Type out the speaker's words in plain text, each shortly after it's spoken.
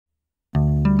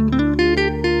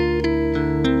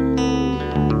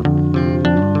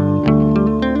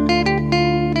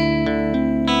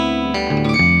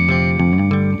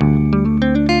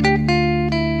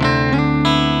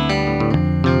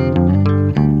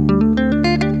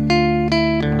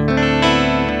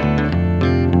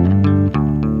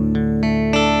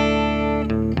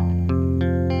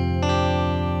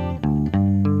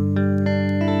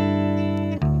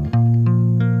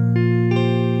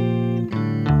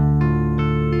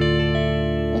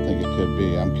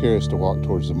be. I'm curious to walk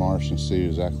towards the marsh and see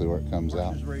exactly where it comes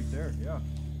out. It's right there, yeah.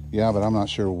 Yeah, but I'm not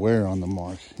sure where on the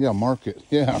marsh. Yeah, mark it.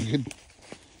 Yeah, good.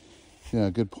 Yeah,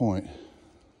 good point.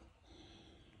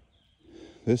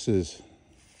 That's a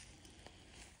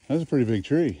pretty big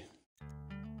tree.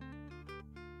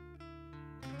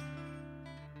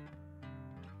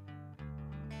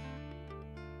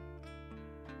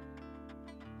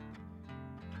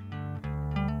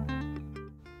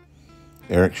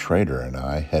 Eric Schrader and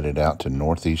I headed out to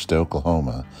northeast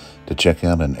Oklahoma to check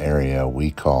out an area we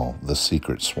call the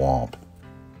Secret Swamp.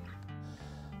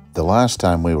 The last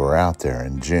time we were out there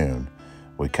in June,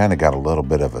 we kind of got a little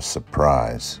bit of a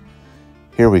surprise.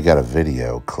 Here we got a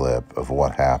video clip of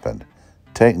what happened.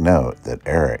 Take note that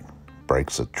Eric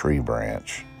breaks a tree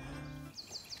branch.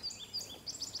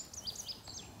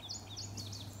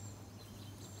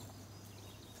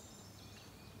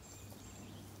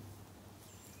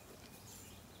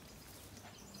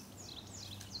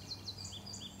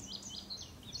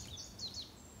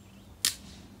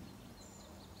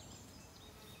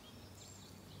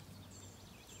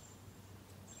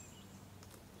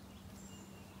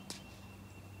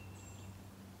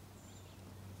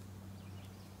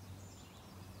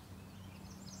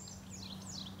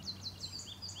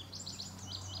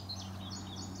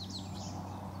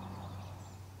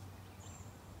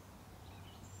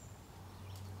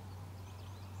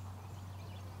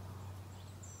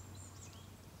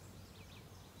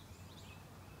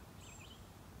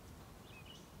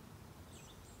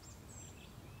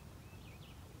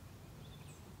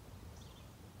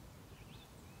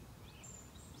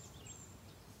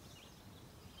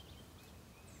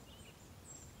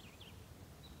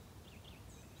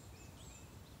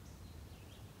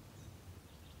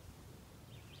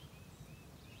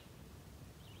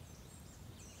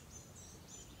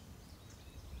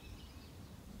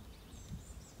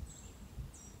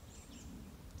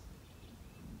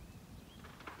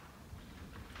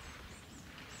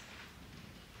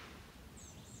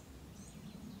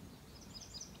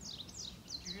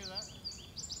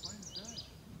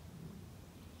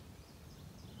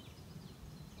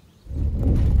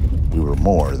 We were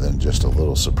more than just a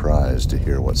little surprised to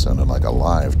hear what sounded like a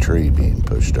live tree being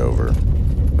pushed over.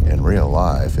 In real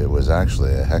life, it was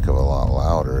actually a heck of a lot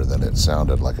louder than it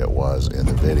sounded like it was in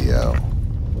the video.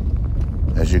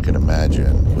 As you can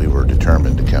imagine, we were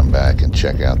determined to come back and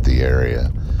check out the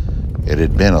area. It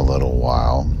had been a little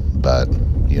while, but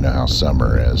you know how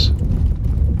summer is.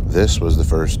 This was the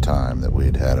first time that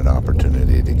we'd had an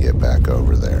opportunity to get back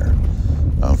over there.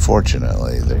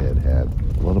 Unfortunately, they had had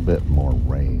a little bit more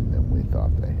rain than we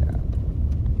thought they had.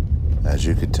 As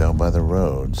you could tell by the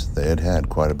roads, they had had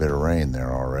quite a bit of rain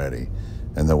there already,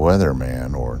 and the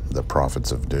weatherman, or the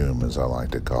prophets of doom as I like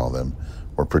to call them,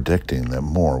 were predicting that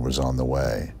more was on the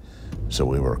way, so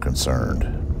we were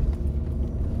concerned.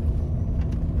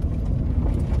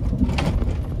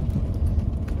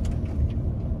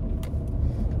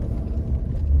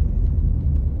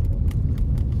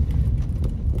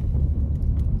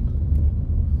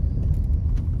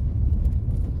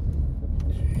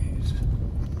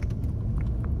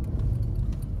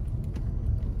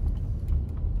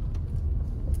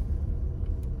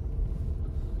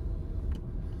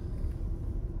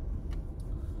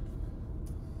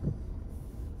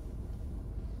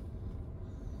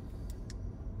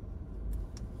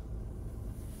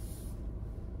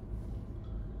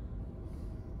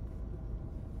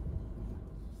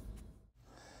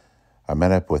 I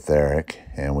met up with Eric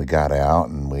and we got out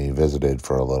and we visited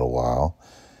for a little while,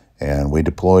 and we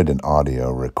deployed an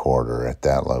audio recorder at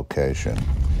that location.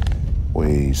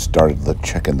 We started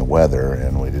checking the weather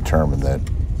and we determined that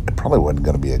it probably wasn't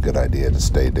going to be a good idea to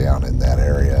stay down in that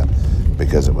area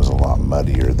because it was a lot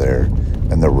muddier there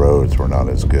and the roads were not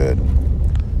as good.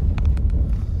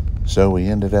 So we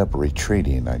ended up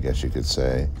retreating, I guess you could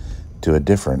say, to a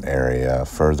different area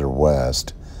further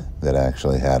west that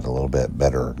actually had a little bit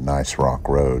better nice rock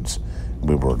roads.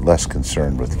 We were less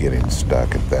concerned with getting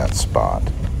stuck at that spot.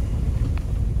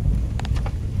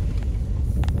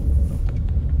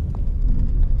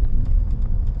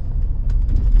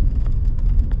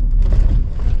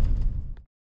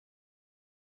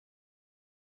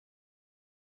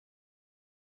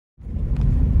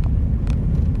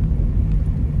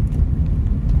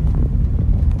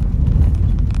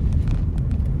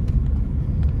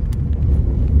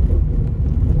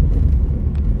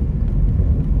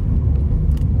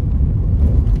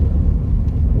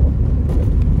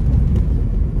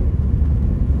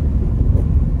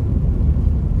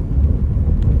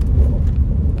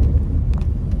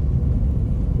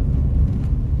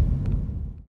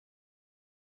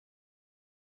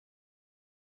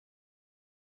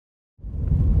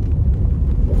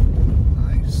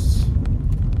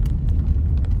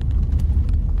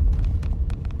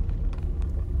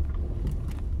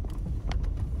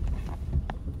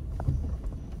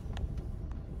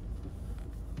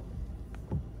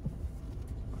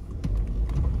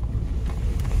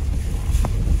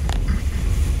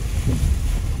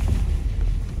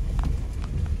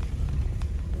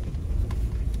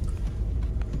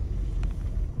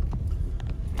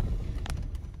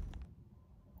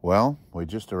 Well, we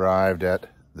just arrived at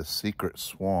the secret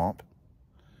swamp,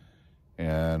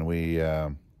 and we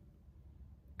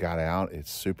got out.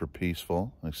 It's super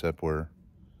peaceful, except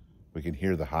we can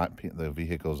hear the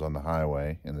vehicles on the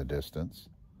highway in the distance.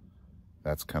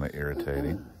 That's kind of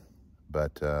irritating.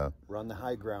 But we're on the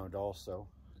high ground also.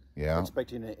 Yeah. We're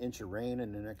expecting an inch of rain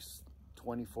in the next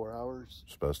 24 hours.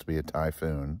 Supposed to be a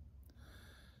typhoon.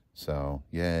 So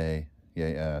yay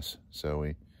us. So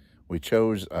we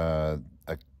chose a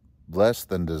less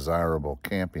than desirable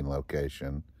camping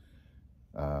location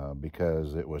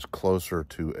because it was closer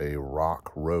to a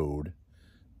rock road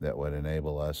that would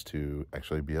enable us to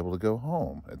actually be able to go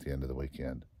home at the end of the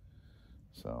weekend.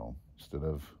 So instead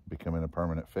of becoming a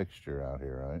permanent fixture out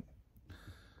here, right?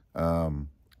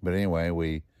 But anyway,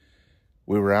 we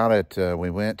were out at, we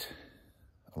went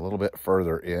a little bit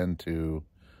further into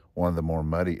one of the more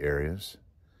muddy areas,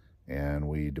 and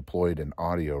we deployed an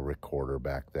audio recorder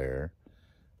back there.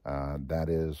 That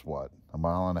is, what, a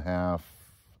mile and a half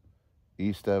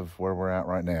east of where we're at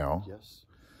right now. Yes.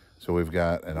 So we've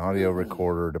got an audio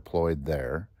recorder deployed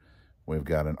there. We've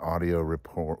got an audio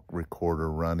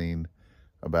recorder running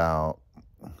about,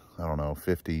 I don't know,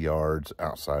 50 yards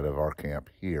outside of our camp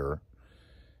here.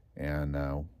 And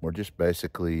we're just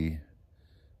basically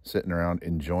sitting around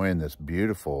enjoying this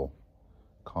beautiful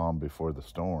calm before the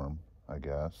storm, I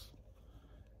guess.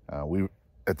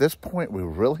 At this point, we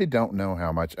really don't know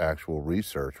how much actual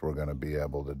research we're going to be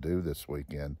able to do this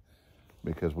weekend,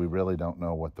 because we really don't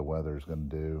know what the weather is going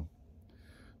to do.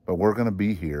 But we're going to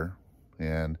be here,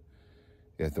 and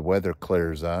if the weather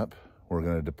clears up, we're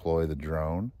going to deploy the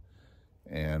drone,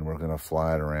 and we're going to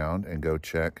fly it around and go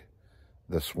check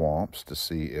the swamps to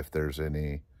see if there's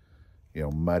any,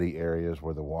 muddy areas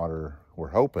where we're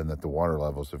hoping that the water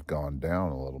levels have gone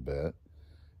down a little bit,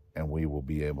 and we will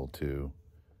be able to,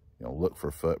 look for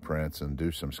footprints and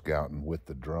do some scouting with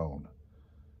the drone.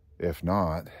 If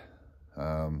not,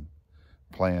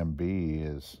 plan B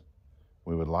is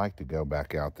we would like to go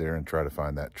back out there and try to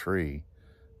find that tree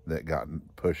that got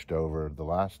pushed over the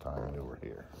last time we were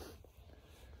here.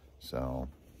 So,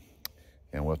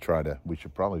 and we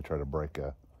should probably try to break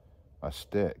a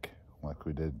stick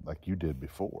like you did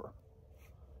before,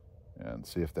 and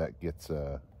see if that gets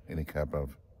any type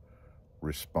of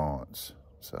response.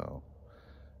 So,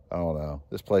 I don't know.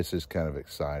 This place is kind of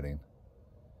exciting.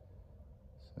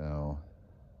 So,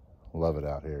 love it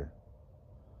out here.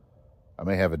 I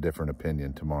may have a different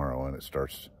opinion tomorrow when it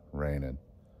starts raining.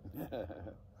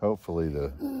 Hopefully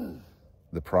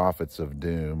the prophets of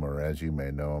doom, or as you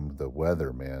may know them, the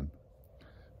weathermen,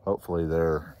 hopefully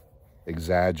they're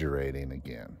exaggerating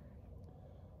again.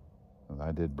 And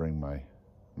I did bring my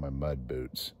mud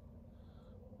boots,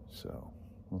 so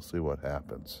we'll see what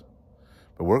happens.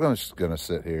 But we're just gonna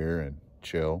sit here and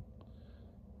chill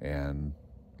and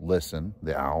listen.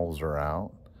 The owls are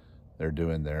out. They're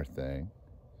doing their thing.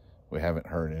 We haven't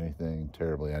heard anything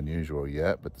terribly unusual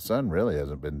yet, but the sun really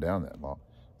hasn't been down that long.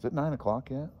 Is it 9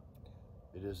 o'clock yet?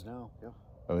 It is now, yeah.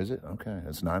 Oh, is it? Okay,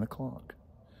 it's 9 o'clock.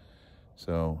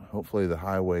 So hopefully the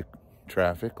highway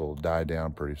traffic will die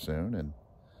down pretty soon,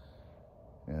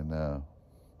 and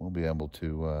we'll be able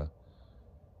to,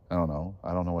 I don't know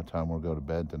what time we'll go to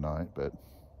bed tonight, but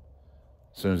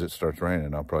as soon as it starts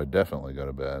raining, I'll probably definitely go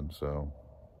to bed. So,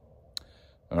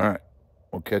 all right.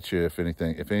 We'll catch you if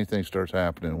anything starts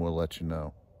happening, we'll let you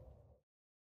know.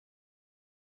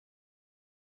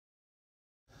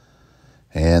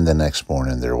 And the next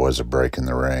morning there was a break in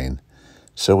the rain,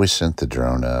 so we sent the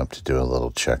drone up to do a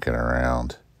little checking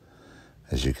around.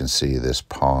 As you can see, this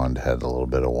pond had a little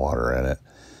bit of water in it,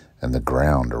 and the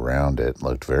ground around it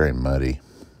looked very muddy.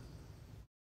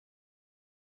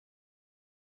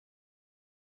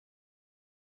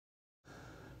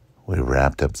 We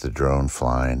wrapped up the drone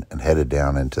flying and headed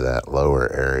down into that lower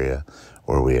area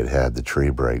where we had the tree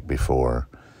break before.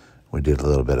 We did a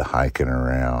little bit of hiking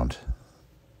around.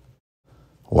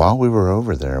 While we were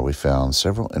over there, we found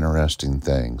several interesting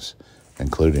things,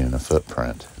 including a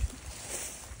footprint.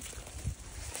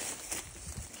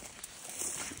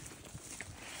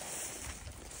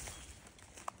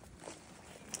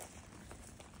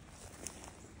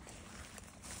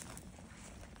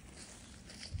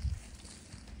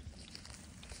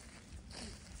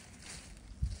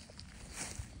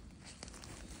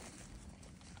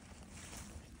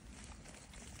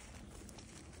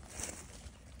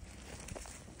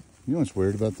 You know what's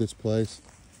weird about this place?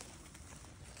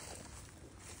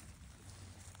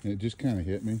 It just kind of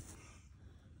hit me.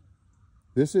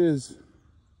 This is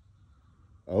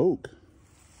oak.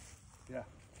 Yeah.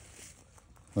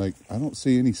 Like, I don't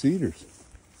see any cedars.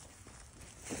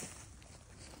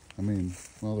 I mean,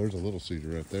 well, there's a little cedar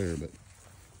right there, but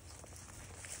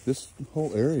This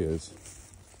whole area is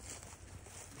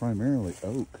primarily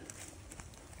oak,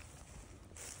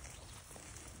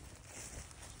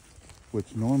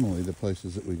 which normally the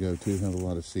places that we go to have a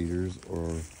lot of cedars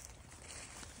or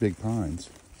big pines.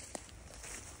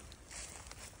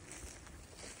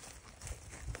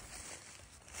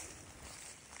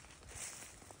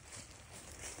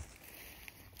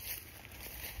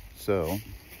 So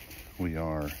we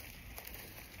are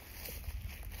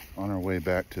on our way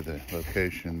back to the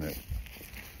location that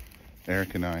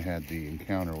Eric and I had the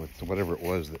encounter with, whatever it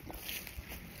was that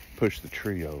pushed the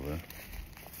tree over.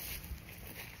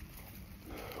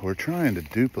 We're trying to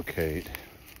duplicate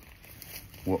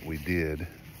what we did,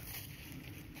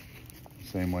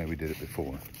 same way we did it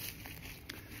before.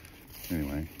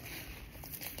 Anyway,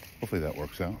 hopefully that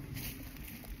works out.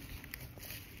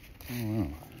 Oh wow.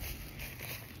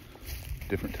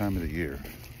 Different time of the year.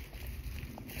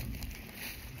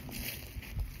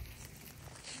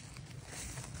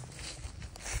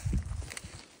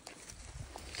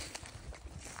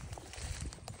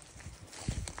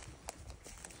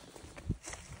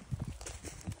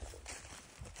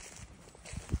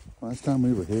 Last time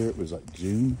we were here, it was like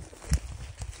June.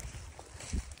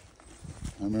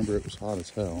 I remember it was hot as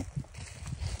hell.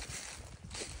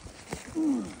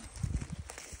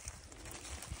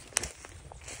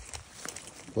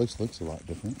 The place looks a lot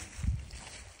different.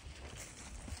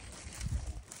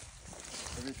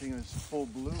 Everything is full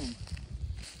bloom.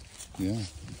 Yeah.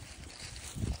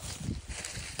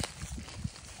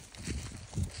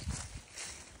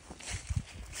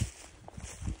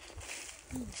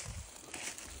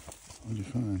 What'd you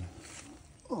find?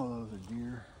 Oh, those are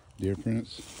deer. Deer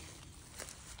prints.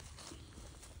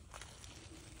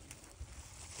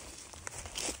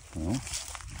 Well,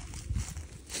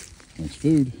 that's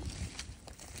food.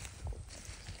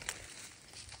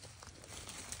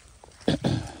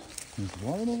 Is the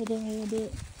water level down a little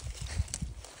bit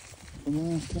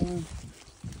from last time?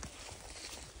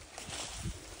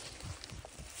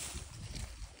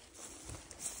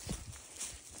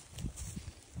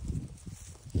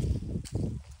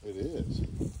 It is.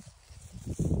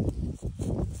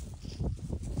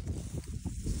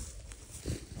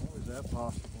 How is that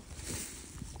possible?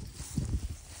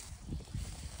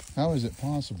 How is it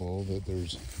possible that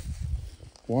there's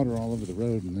water all over the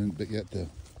road and then but yet the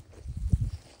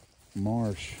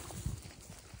marsh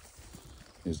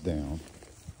is down?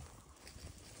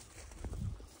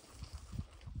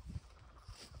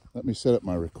 Let me set up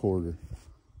my recorder.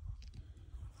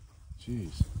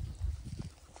 Jeez.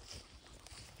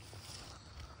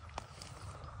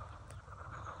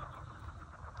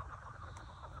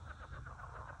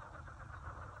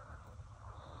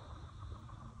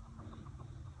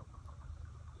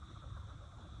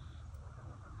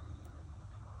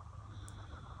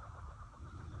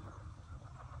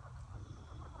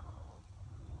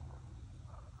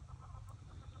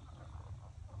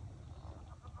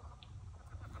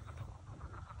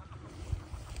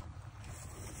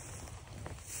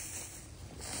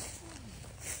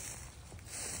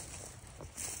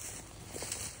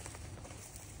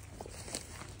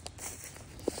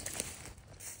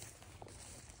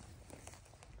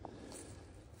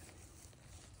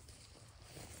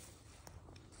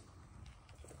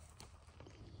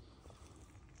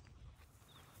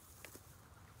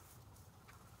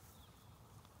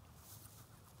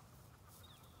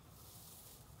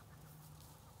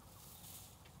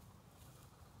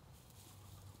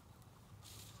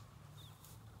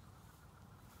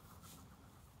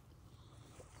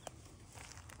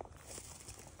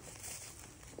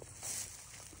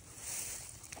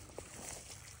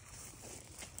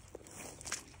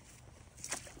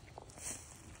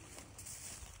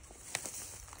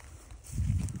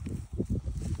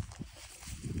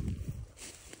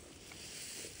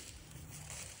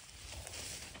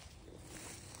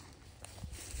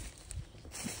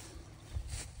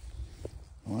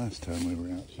 Last time we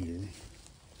were out here,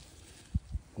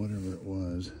 whatever it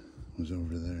was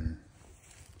over there.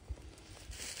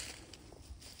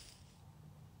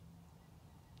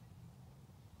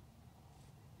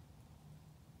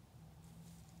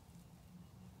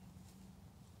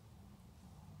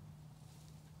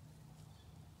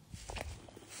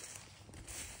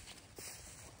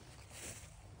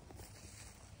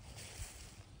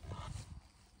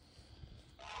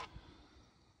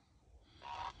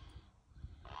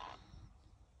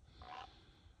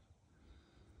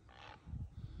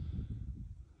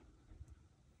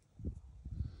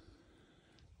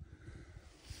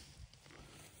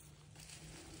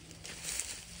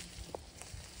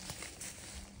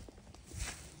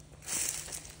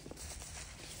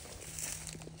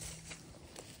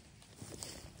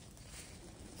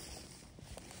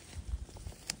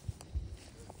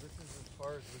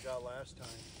 far as we got last time.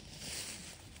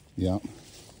 Yeah.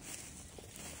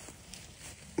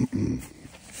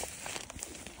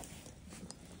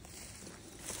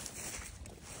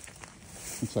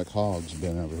 Looks like hogs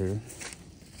been over here.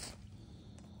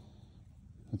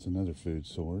 That's another food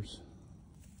source.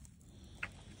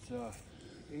 It's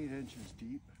 8 inches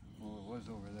deep. Well, it was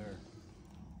over there.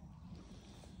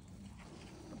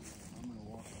 I'm gonna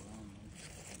walk around there.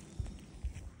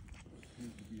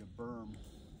 Seems to be a berm.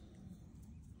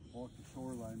 Walk the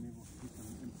shoreline, maybe we'll get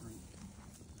some imprint.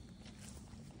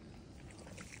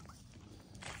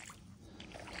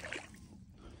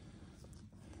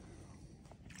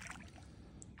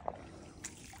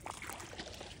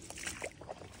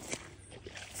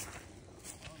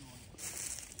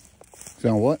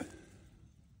 Found what?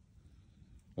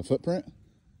 A footprint?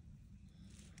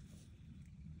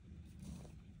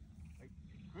 It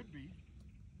could be.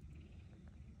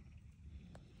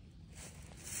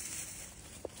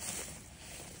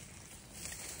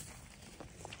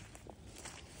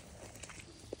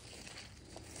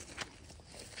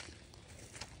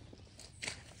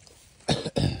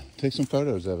 Take some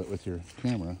photos of it with your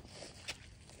camera.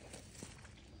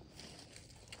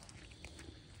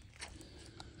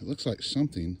 It looks like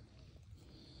something.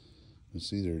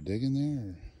 It's either digging there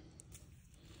or...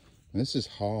 This is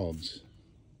hogs.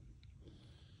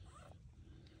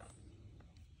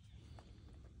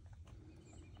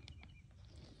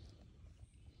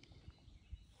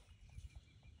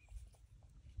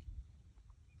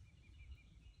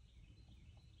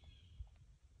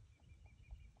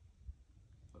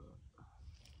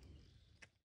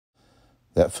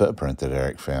 That footprint that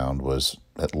Eric found was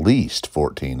at least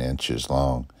 14 inches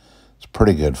long. It's a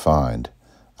pretty good find.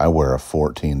 I wear a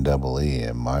 14 double E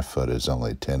and my foot is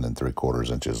only 10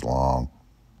 3/4 inches long.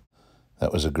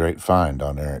 That was a great find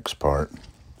on Eric's part.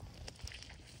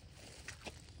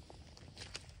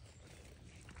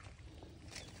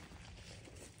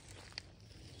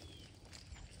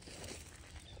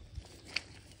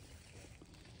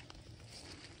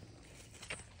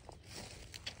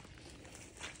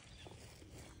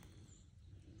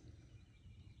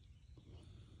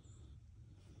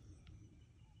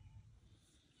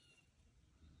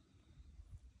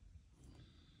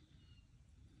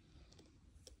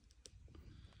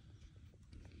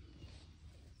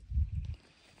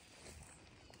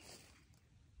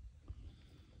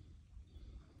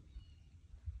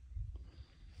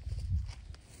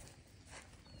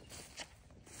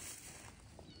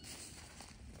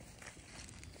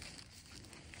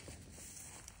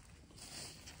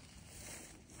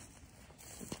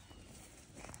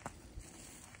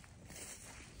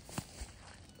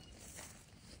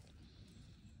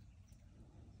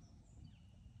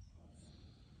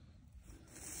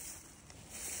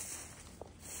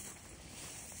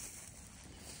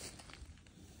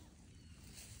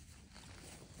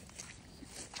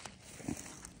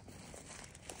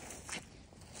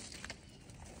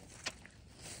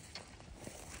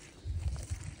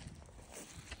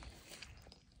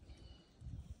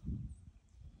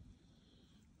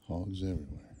 Hogs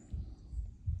everywhere.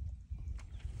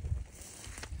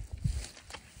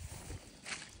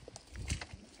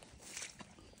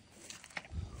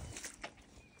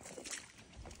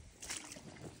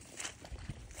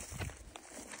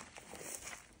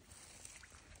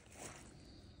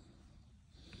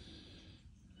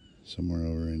 Somewhere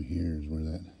over in here is where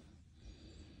that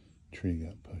tree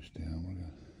got pushed down. We're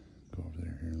gonna go over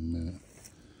there here in a minute.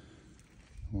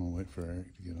 I'm gonna wait for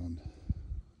Eric to get on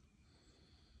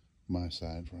my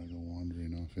side before I go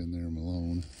wandering off in there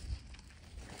alone.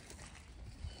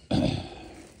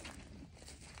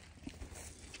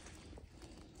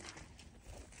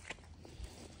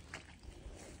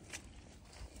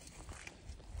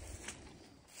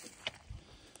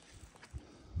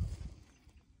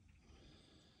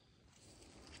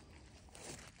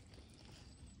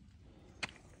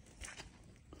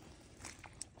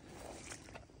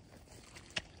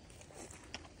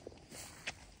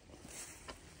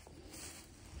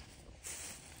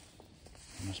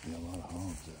 There must be a lot of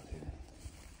hogs out here.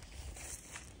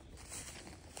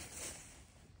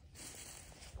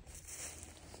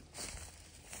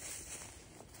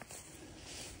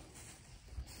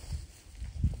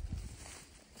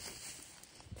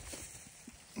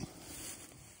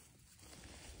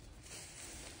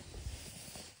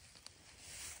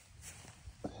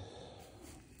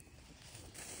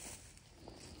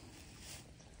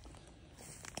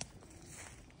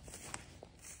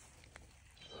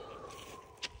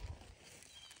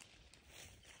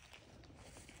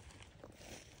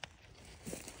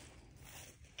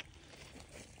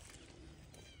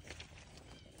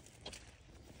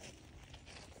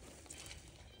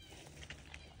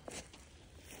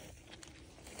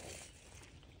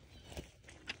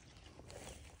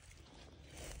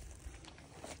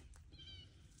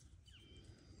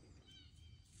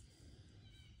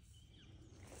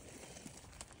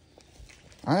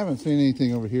 I haven't seen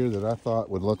anything over here that I thought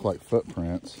would look like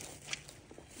footprints.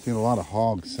 Seen a lot of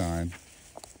hog sign.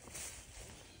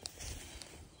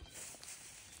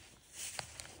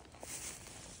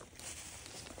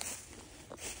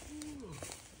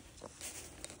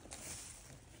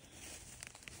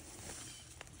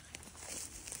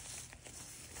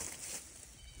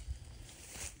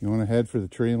 You want to head for the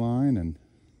tree line and?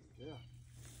 Yeah.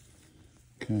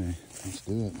 Okay, let's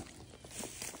do it.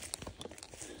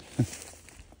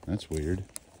 That's weird.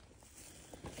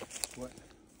 What?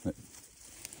 That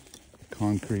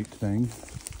concrete thing.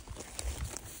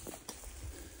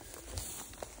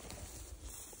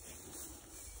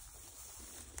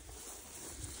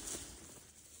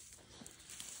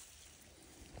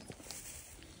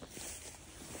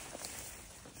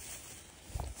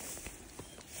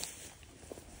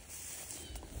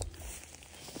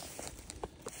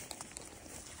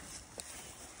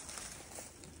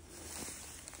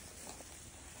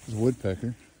 There's a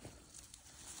woodpecker.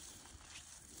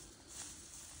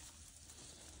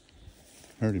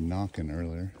 Heard him knocking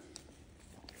earlier.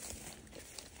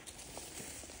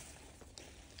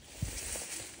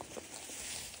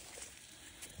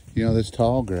 You know, this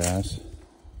tall grass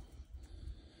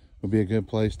would be a good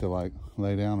place to like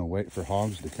lay down and wait for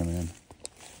hogs to come in.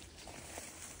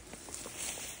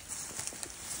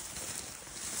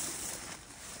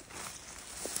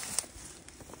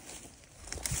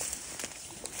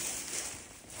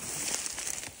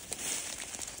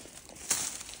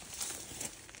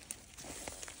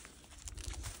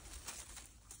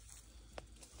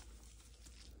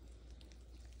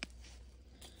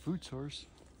 Food source.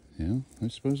 Yeah, they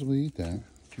supposedly eat that.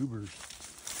 Tubers.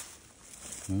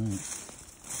 All right.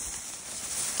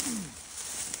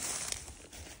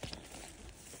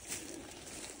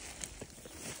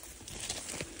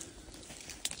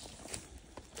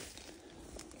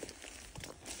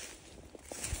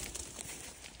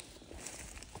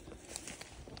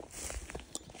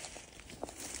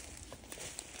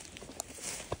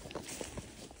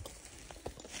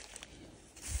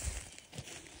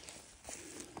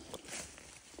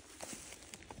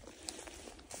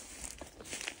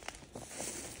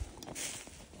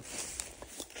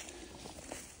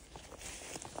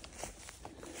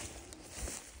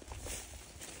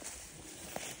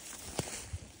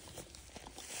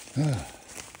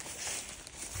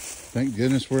 Thank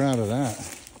goodness we're out of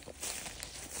that.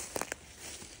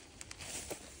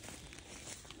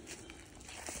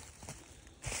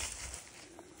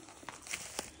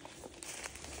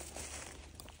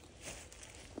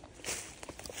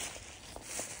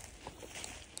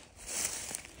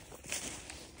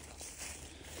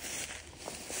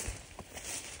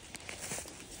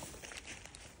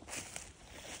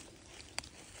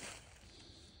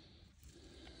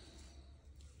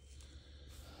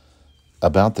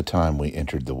 About the time we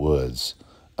entered the woods,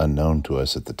 unknown to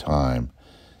us at the time,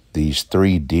 these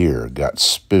 3 deer got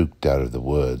spooked out of the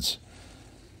woods.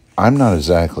 I'm not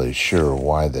exactly sure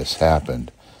why this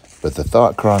happened, but the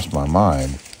thought crossed my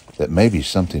mind that maybe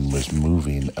something was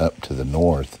moving up to the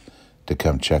north to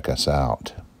come check us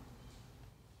out.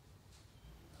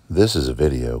 This is a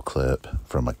video clip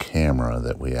from a camera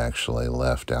that we actually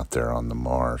left out there on the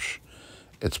marsh.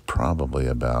 It's probably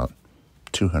about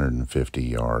 250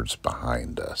 yards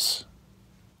behind us.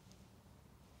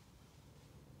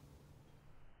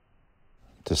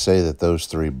 To say that those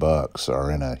 3 bucks are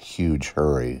in a huge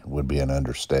hurry would be an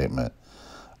understatement.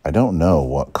 I don't know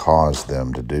what caused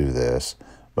them to do this,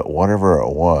 but whatever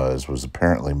it was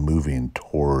apparently moving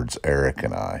towards Eric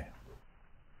and I.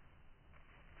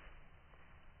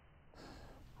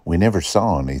 We never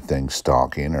saw anything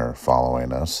stalking or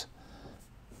following us,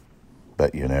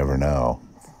 but you never know.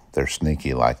 They're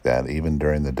sneaky like that, even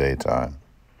during the daytime.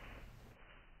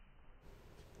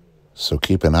 So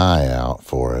keep an eye out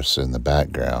for us in the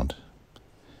background.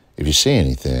 If you see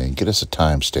anything, get us a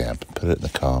timestamp and put it in the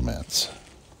comments.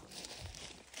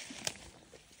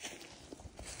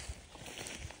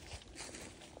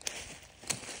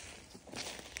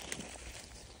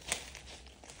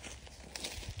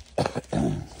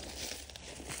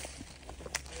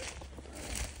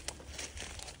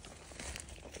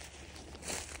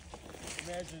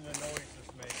 Imagine the noise this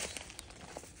makes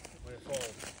when it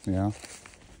falls. Yeah.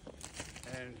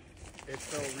 And it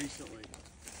fell recently.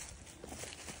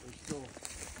 There's still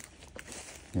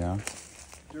Yeah.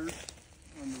 dirt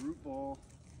on the root ball.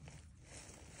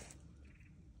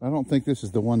 I don't think this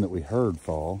is the one that we heard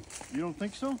fall. You don't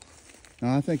think so?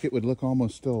 No, I think it would look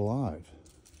almost still alive.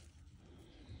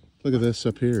 Look at this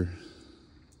up here.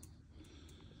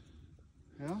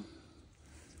 Yeah?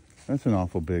 That's an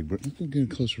awful big bird. Let's get a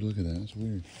closer look at that. That's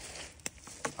weird.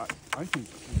 I think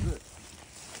this is it.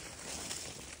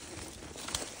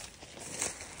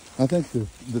 I think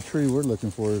the tree we're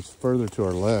looking for is further to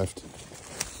our left.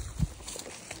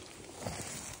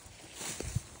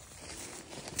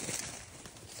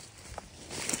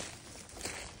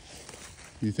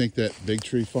 You think that big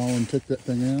tree falling took that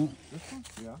thing out? This one?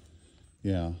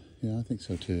 Yeah. Yeah, I think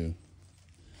so too.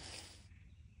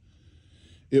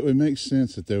 It would make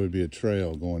sense that there would be a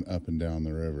trail going up and down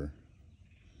the river.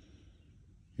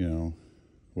 You know,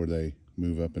 where they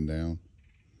move up and down.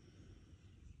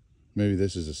 Maybe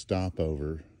this is a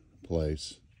stopover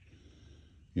place.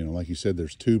 You know, like you said,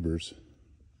 there's tubers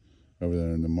over there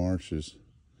in the marshes.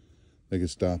 They could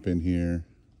stop in here,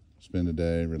 spend a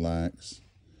day, relax,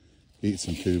 eat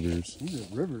some tubers. Ooh,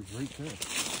 the river's right there.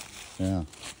 Yeah,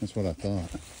 that's what I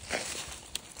thought.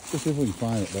 Let's see if we can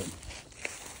find it, but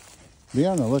be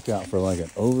on the lookout for like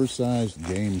an oversized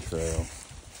game trail.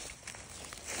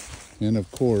 And of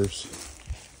course,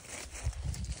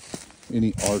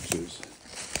 any arches.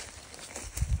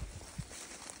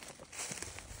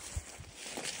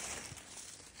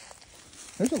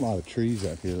 There's a lot of trees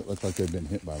out here that look like they've been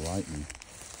hit by lightning.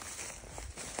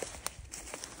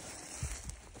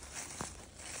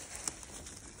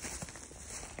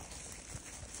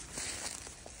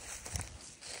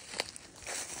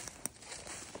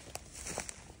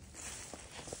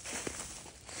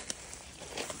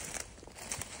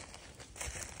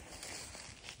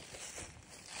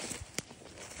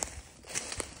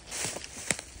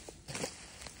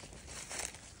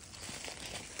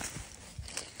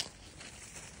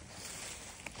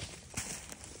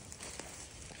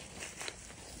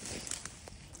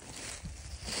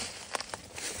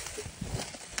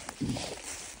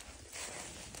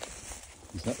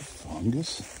 Is that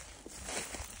fungus?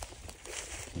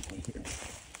 Right here.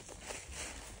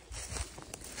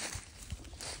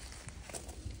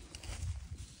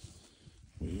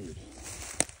 Weird.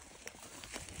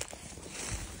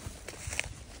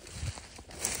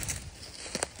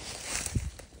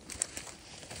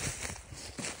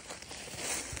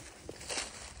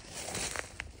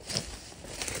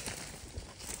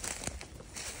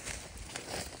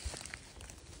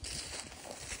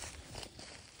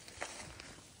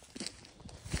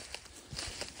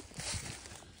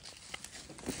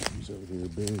 He's over here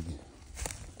big.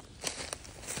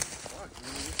 Fuck,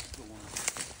 maybe this is the one.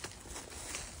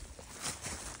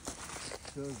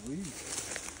 Does leaves.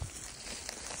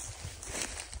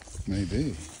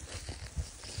 Maybe.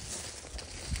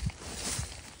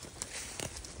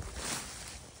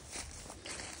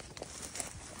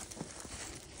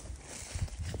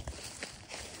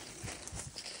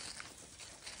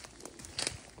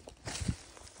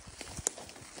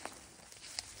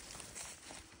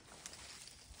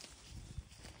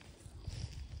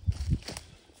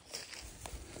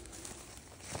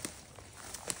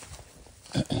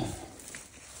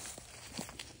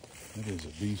 That is a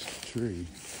beast tree.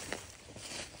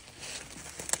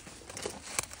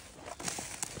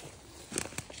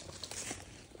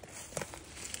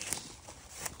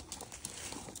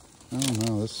 I don't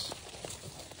know, this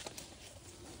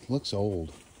looks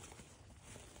old.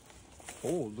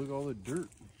 Old, look at all the dirt.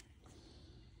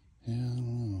 Yeah, I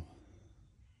don't know.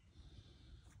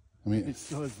 I mean, It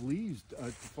still has leaves at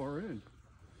the far end.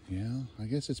 yeah, I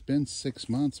guess it's been 6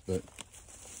 months, but...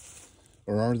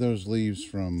 Or are those leaves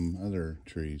from other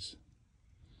trees?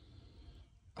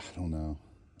 I don't know.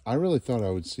 I really thought I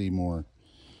would see more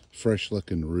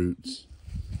fresh-looking roots.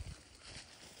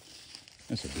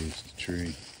 That's a beast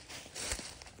tree.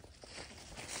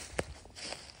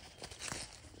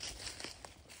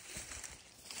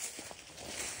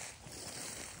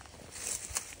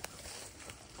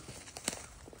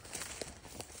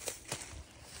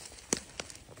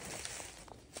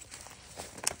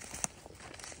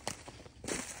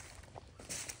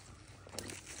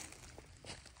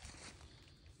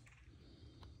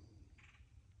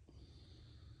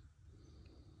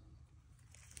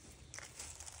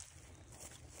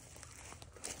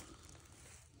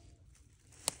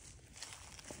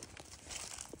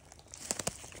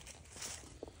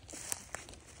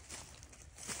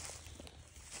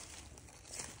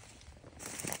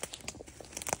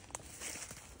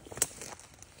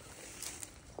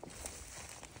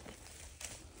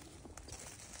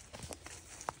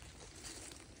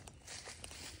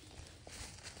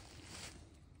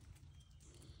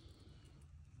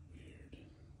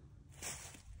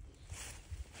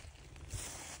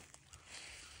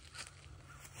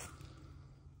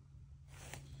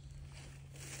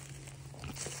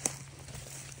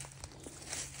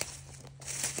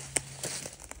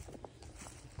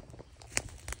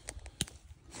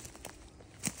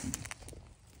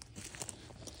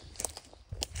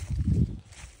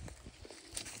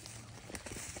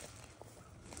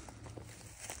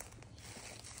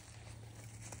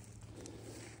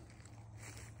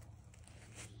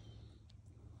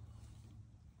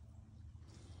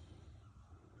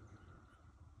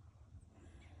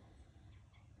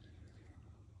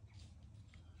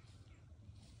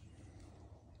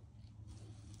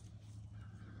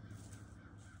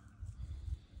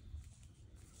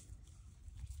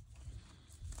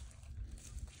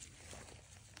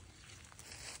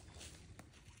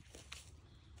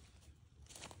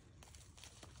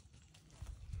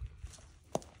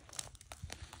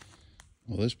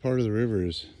 Well, this part of the river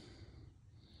is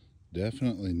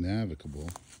definitely navigable.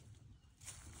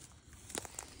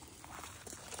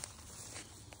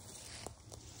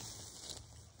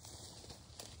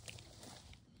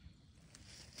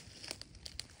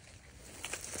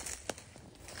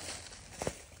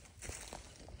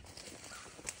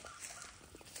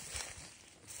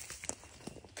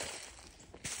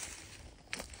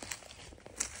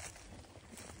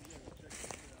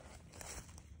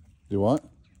 Do what?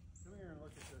 Come here and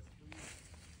look at this,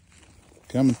 please.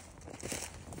 Coming.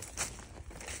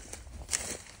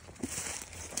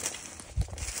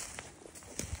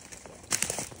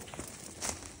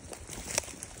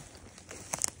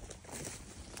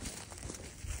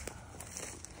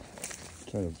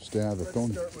 Try to stay out of the Let's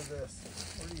thorn. start with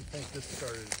this. Where do you think this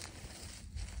started?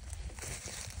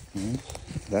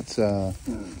 That's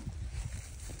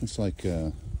it's like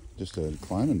just a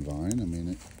climbing vine. I mean,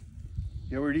 it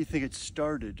Yeah, where do you think it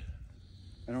started?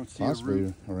 I don't see a possibly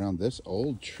root. around this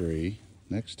old tree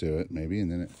next to it, maybe,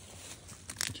 and then it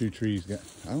the two trees got.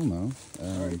 I don't know.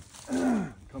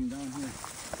 Come down here.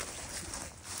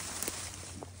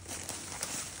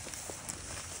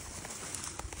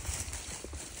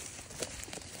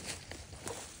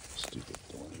 Stupid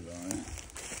thorny vine.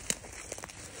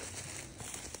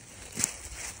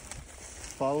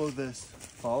 Follow this.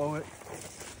 Follow it.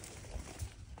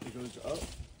 It goes up.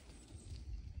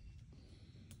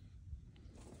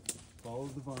 Follow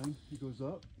the vine. It goes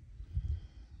up.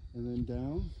 And then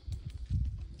down.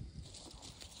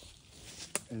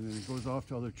 And then it goes off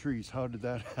to other trees. How did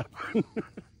that happen?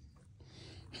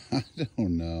 I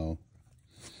don't know.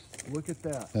 Look at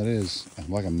that. That is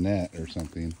like a net or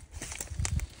something.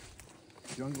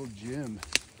 Jungle Jim.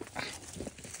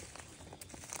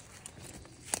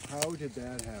 How did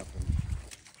that happen?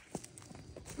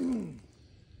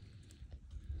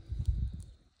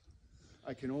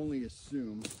 I can only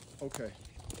assume. Okay.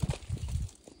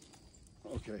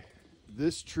 Okay.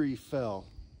 This tree fell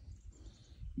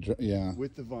Yeah,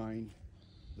 with the vine.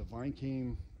 The vine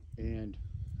came and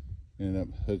ended up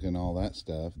hooking all that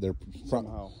stuff.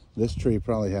 somehow. This tree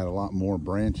probably had a lot more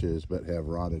branches, but have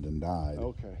rotted and died.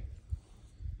 Okay.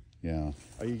 Yeah,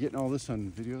 Are you getting all this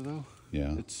on video though?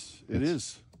 yeah. It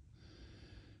is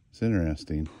It's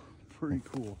interesting. pretty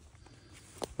cool.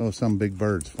 Oh, some big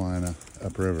birds flying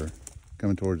upriver,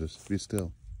 coming towards us. Be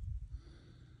still.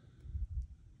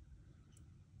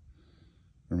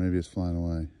 Or maybe it's flying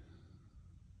away.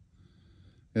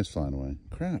 It's flying away.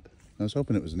 Crap. I was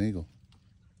hoping it was an eagle.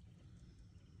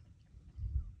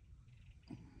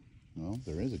 Well,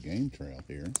 there is a game trail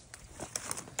here.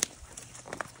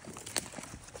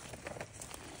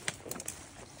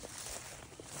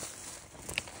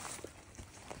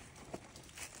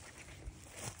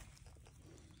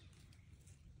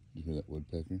 Did you hear that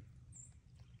woodpecker?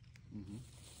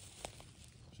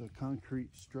 There's a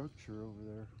concrete structure over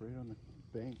there, right on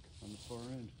the bank, on the far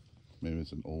end. Maybe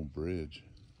it's an old bridge.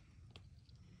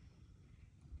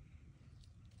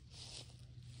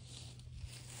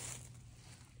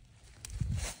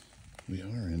 We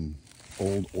are in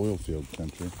old oil field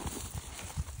country.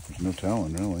 There's no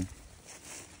telling, really.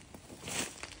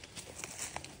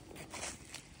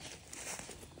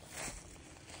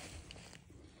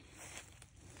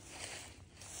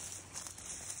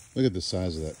 Look at the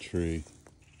size of that tree.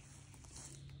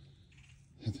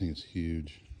 That thing is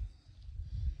huge.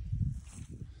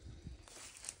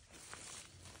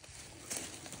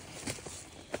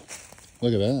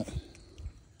 Look at that.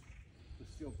 The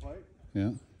steel pipe?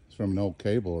 Yeah, it's from an old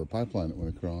cable or pipeline that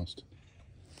went across.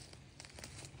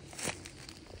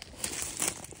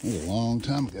 It was a long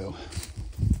time ago.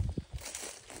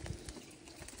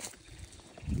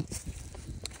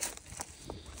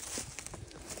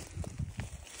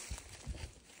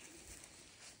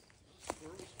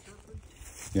 Squirrels chirping?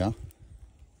 Yeah.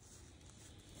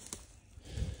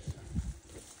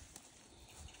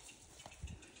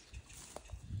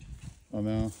 Oh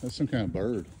no, that's some kind of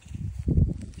bird.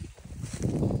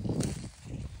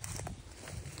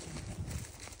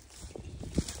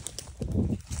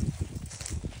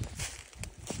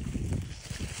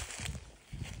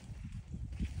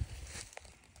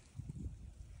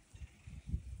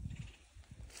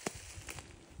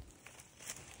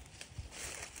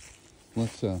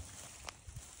 Let's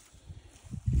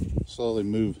slowly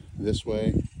move this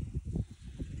way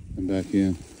and back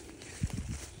in.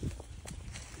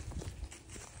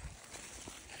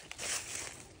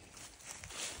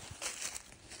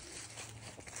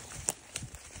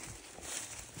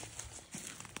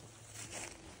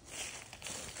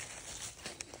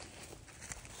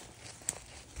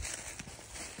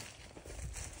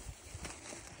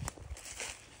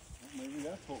 Maybe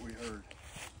that's what we heard.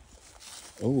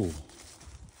 Oh,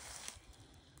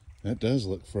 that does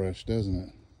look fresh, doesn't it?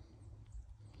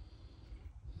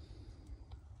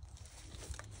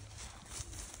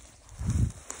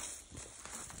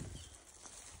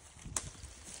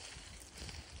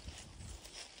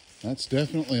 That's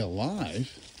definitely alive.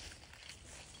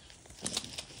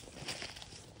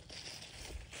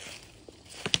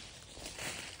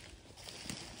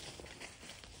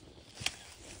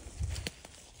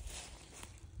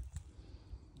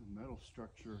 The metal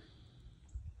structure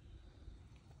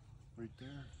right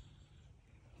there.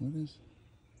 What is?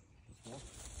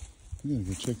 We gotta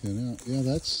go check that out. Yeah,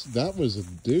 that was a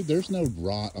dude. There's no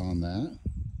rot on that.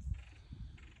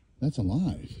 That's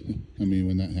alive. I mean,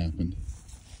 when that happened.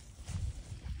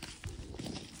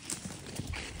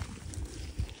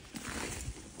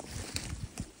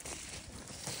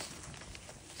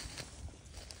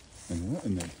 And what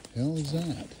in the hell is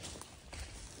that?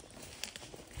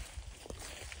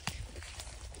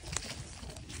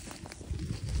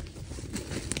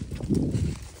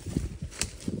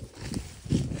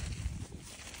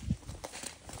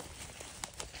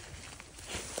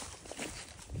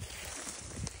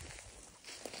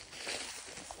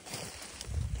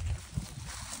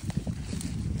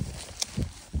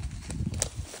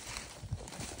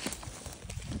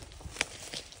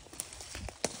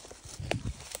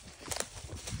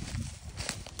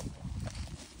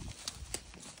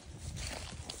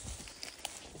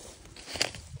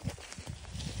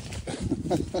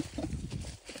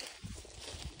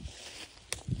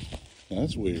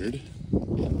 That's weird.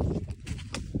 What?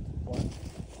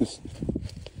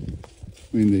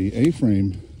 I mean, the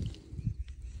A-frame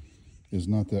is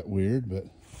not that weird, but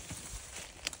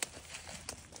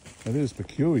that is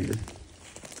peculiar.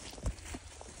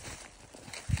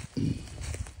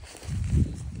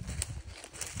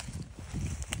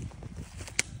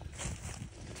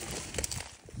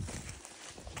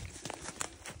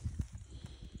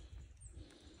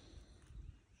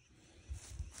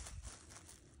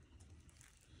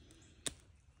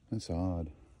 That's odd.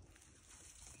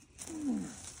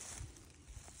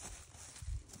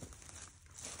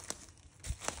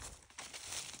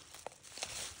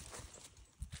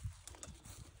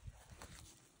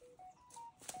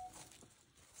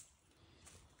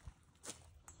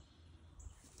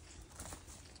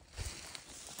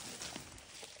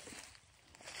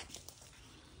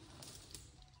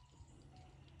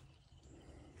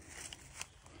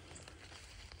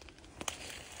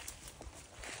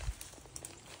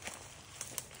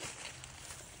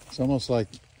 It's almost like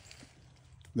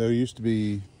there used to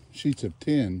be sheets of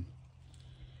tin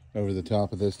over the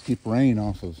top of this to keep rain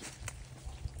off of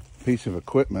a piece of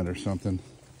equipment or something.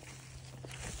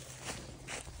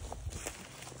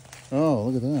 Oh,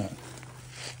 look at that.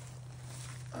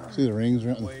 See the rings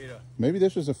around? Maybe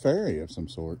this was a ferry of some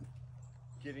sort.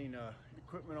 Getting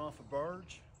equipment off a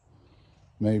barge.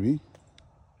 Maybe.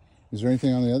 Is there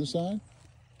anything on the other side?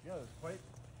 Yeah, there's pipe.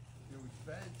 There was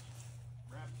fence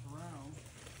wrapped around.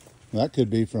 That could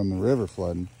be from the river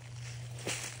flooding.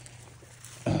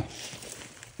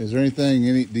 Is there anything,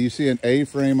 do you see an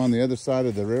A-frame on the other side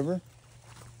of the river?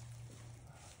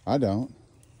 I don't.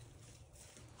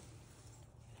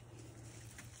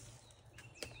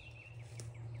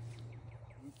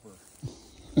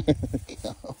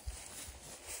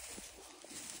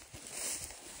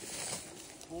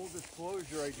 Full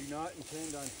disclosure, I do not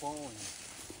intend on falling.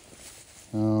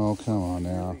 Oh, come on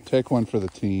now. Take one for the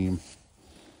team.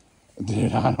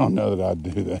 Dude, I don't know that I'd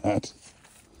do that.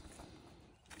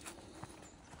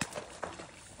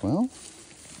 Well,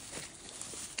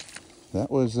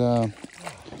 that was,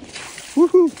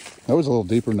 woohoo! That was a little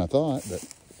deeper than I thought, but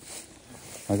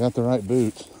I got the right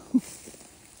boots.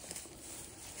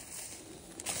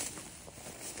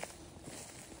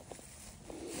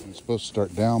 It's supposed to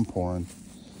start downpouring.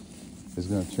 It's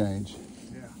going to change.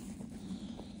 Yeah.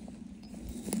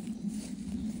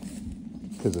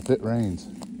 Because if it rains,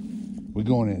 we're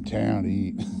going into town to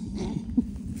eat.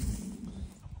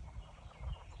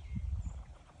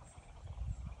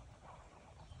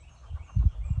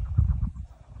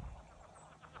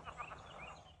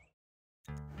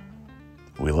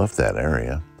 We left that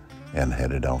area and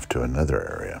headed off to another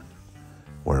area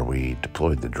where we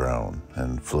deployed the drone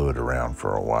and flew it around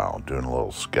for a while, doing a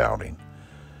little scouting.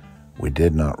 We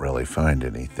did not really find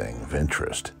anything of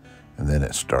interest, and then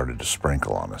it started to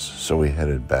sprinkle on us, so we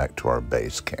headed back to our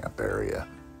base camp area.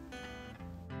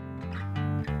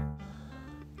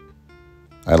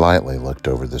 I lightly looked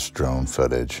over this drone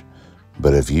footage,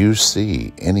 but if you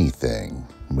see anything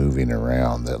moving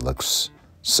around that looks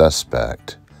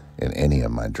suspect in any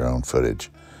of my drone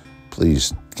footage,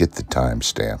 please get the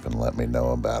timestamp and let me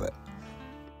know about it.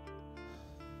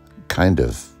 kind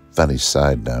of funny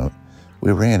side note,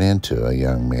 we ran into a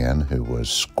young man who was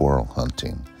squirrel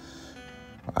hunting.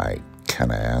 I kind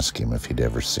of asked him if he'd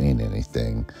ever seen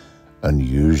anything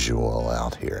unusual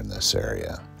out here in this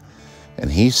area. And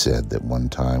he said that one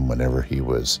time whenever he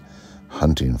was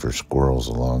hunting for squirrels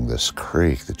along this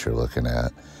creek that you're looking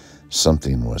at,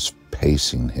 something was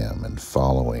pacing him and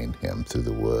following him through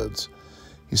the woods.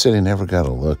 He said he never got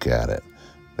a look at it,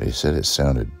 but he said it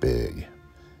sounded big.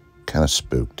 Kind of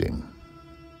spooked him.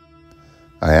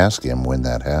 I asked him when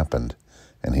that happened,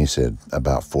 and he said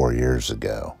about 4 years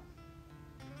ago.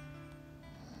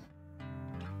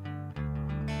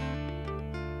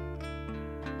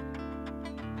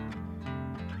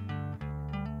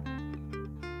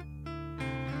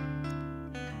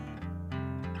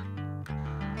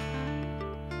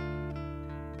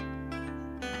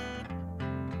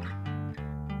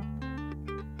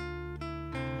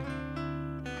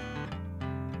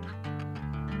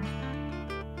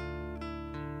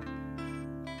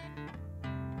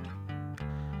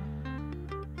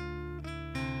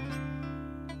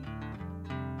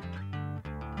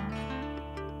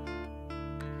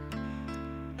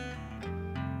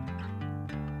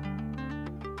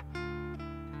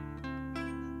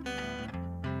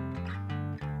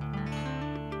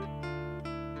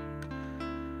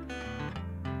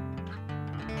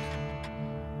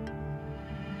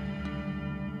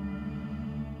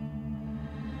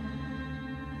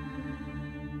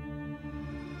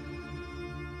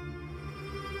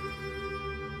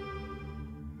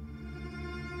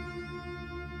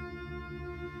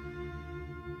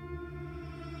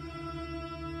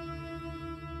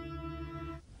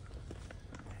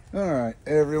 All right,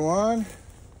 everyone.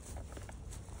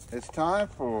 It's time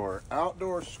for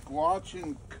outdoor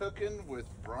squatching cooking with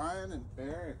Brian and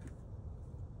Eric.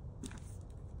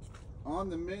 On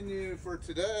the menu for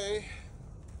today,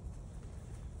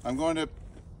 I'm going to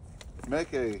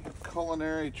make a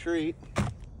culinary treat.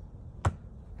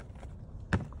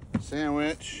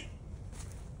 Sandwich.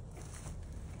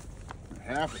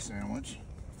 Half a sandwich.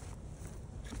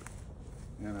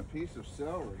 And a piece of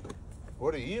celery.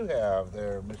 What do you have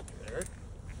there, Mr. Eric?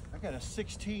 I got a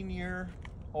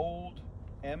 16-year-old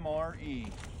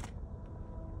MRE.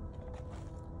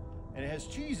 And it has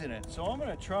cheese in it, so I'm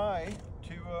gonna try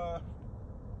to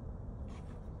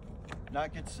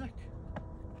not get sick.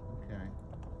 Okay.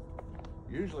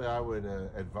 Usually I would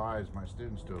advise my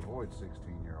students to avoid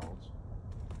 16-year-olds.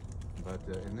 But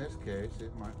in this case,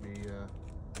 it might be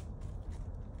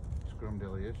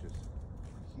scrumdiddlyicious.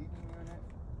 Heating unit.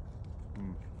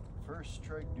 Mm. First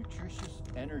Strike Nutritious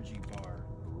Energy Bar.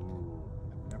 Ooh,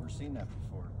 I've never seen that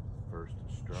before. First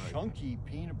Strike. Chunky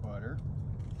peanut butter.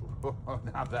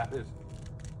 Now that is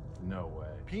no way.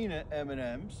 Peanut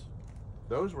M&Ms.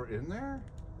 Those were in there?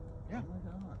 Yeah. Oh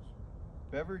my gosh.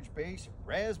 Beverage base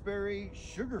raspberry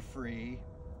sugar-free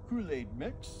Kool-Aid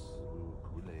mix. Ooh,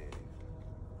 Kool-Aid.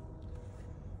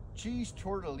 Cheese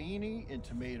tortellini in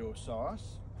tomato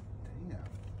sauce. Damn.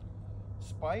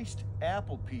 Spiced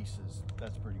apple pieces.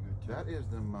 That's pretty good too. That is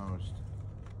the most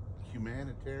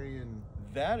humanitarian.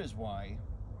 That is why.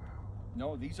 Wow.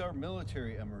 No, these are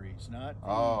military MREs, not.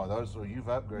 Oh, those. So you've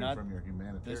upgraded Not from your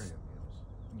humanitarian this- meals.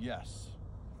 Yes.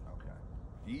 Okay.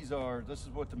 These are. This is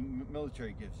what the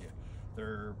military gives you.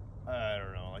 They're, I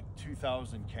don't know, like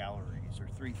 2,000 calories or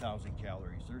 3,000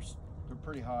 calories. They're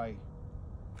pretty high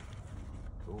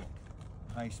Cool.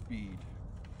 speed.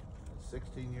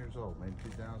 16 years old, maybe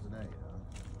 2008, huh?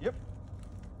 Yep.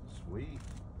 Sweet.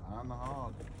 On the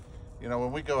hog. You know,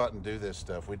 when we go out and do this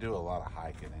stuff, we do a lot of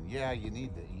hiking. And yeah, you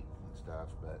need to eat and stuff.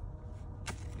 But,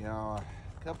 you know,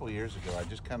 a couple of years ago, I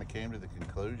just kind of came to the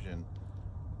conclusion,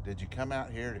 did you come out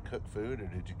here to cook food or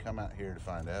did you come out here to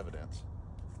find evidence?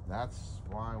 That's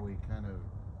why we kind of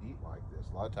eat like this.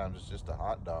 A lot of times it's just a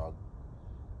hot dog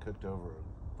cooked over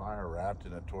a fire wrapped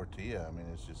in a tortilla. I mean,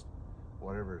 it's just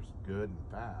whatever's good and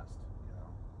fast.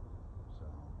 So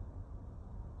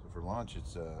for lunch,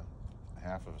 it's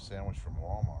half of a sandwich from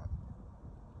Walmart.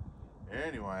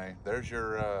 Anyway, there's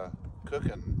your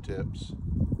cooking tips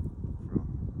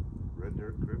from Red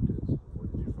Dirt Cryptids.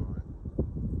 What did you find?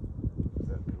 Is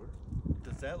that newer?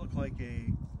 Does that look like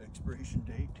a expiration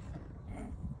date?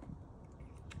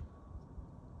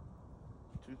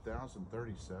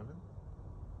 2037?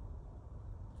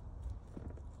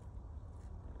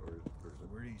 Or is it,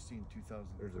 Where do you see in 2000?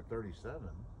 there's a 37.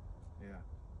 Yeah.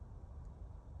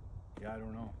 Yeah, I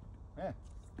don't know.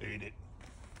 Eat it.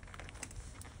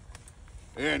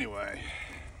 Anyway.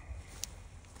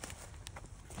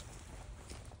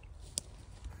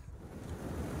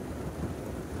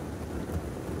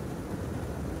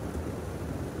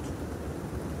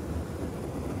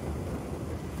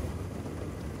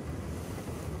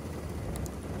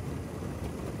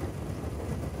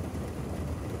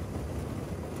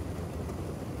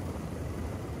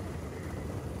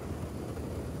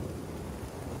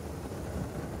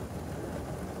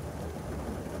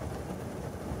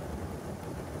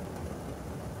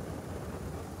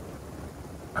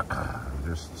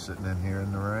 Just sitting in here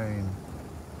in the rain,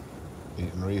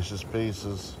 eating Reese's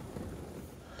Pieces.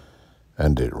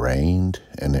 And it rained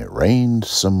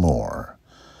some more.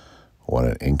 What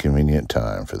an inconvenient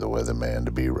time for the weatherman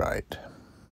to be right.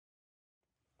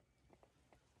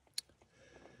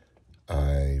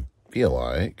 I feel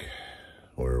like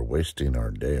we're wasting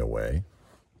our day away,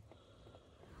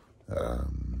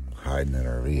 hiding in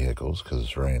our vehicles because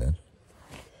it's raining.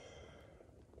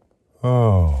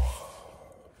 Oh,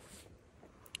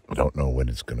 I don't know when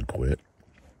it's going to quit.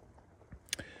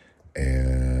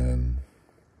 And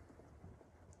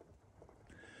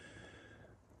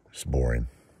it's boring.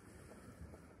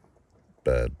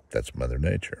 But that's Mother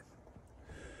Nature.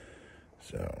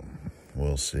 So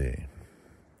we'll see.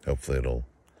 Hopefully it'll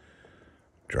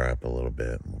dry up a little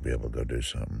bit and we'll be able to go do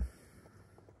something.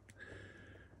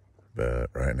 But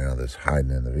right now this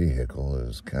hiding in the vehicle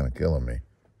is kind of killing me.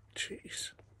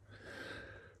 Jeez.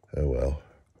 Oh well.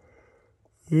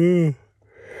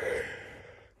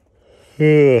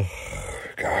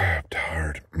 God, I'm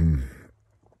tired.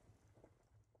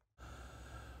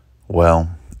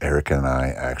 Well, Eric and I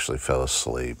actually fell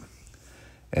asleep.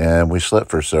 And we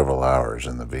slept for several hours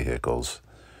in the vehicles.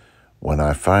 When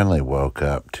I finally woke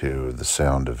up to the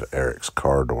sound of Eric's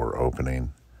car door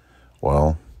opening,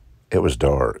 well, it was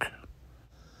dark.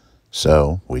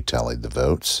 So we tallied the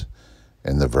votes,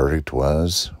 and the verdict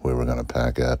was we were going to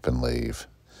pack up and leave.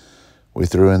 We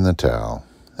threw in the towel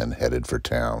and headed for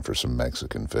town for some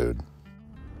Mexican food.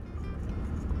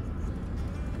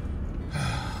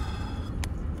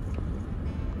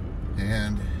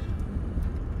 And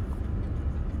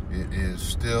it is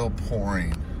still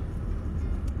pouring.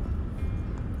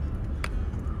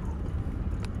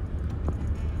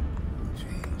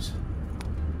 Jeez.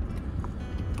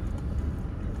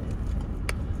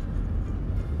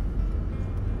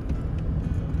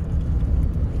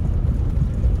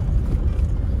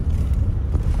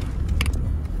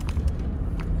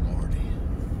 Lordy.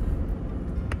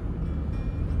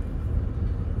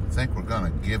 I think we're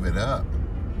gonna give it up.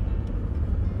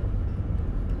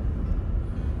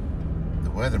 The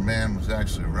weatherman was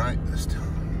actually right this time.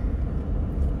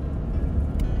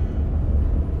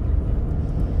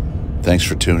 Thanks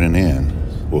for tuning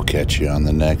in. We'll catch you on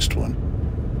the next one.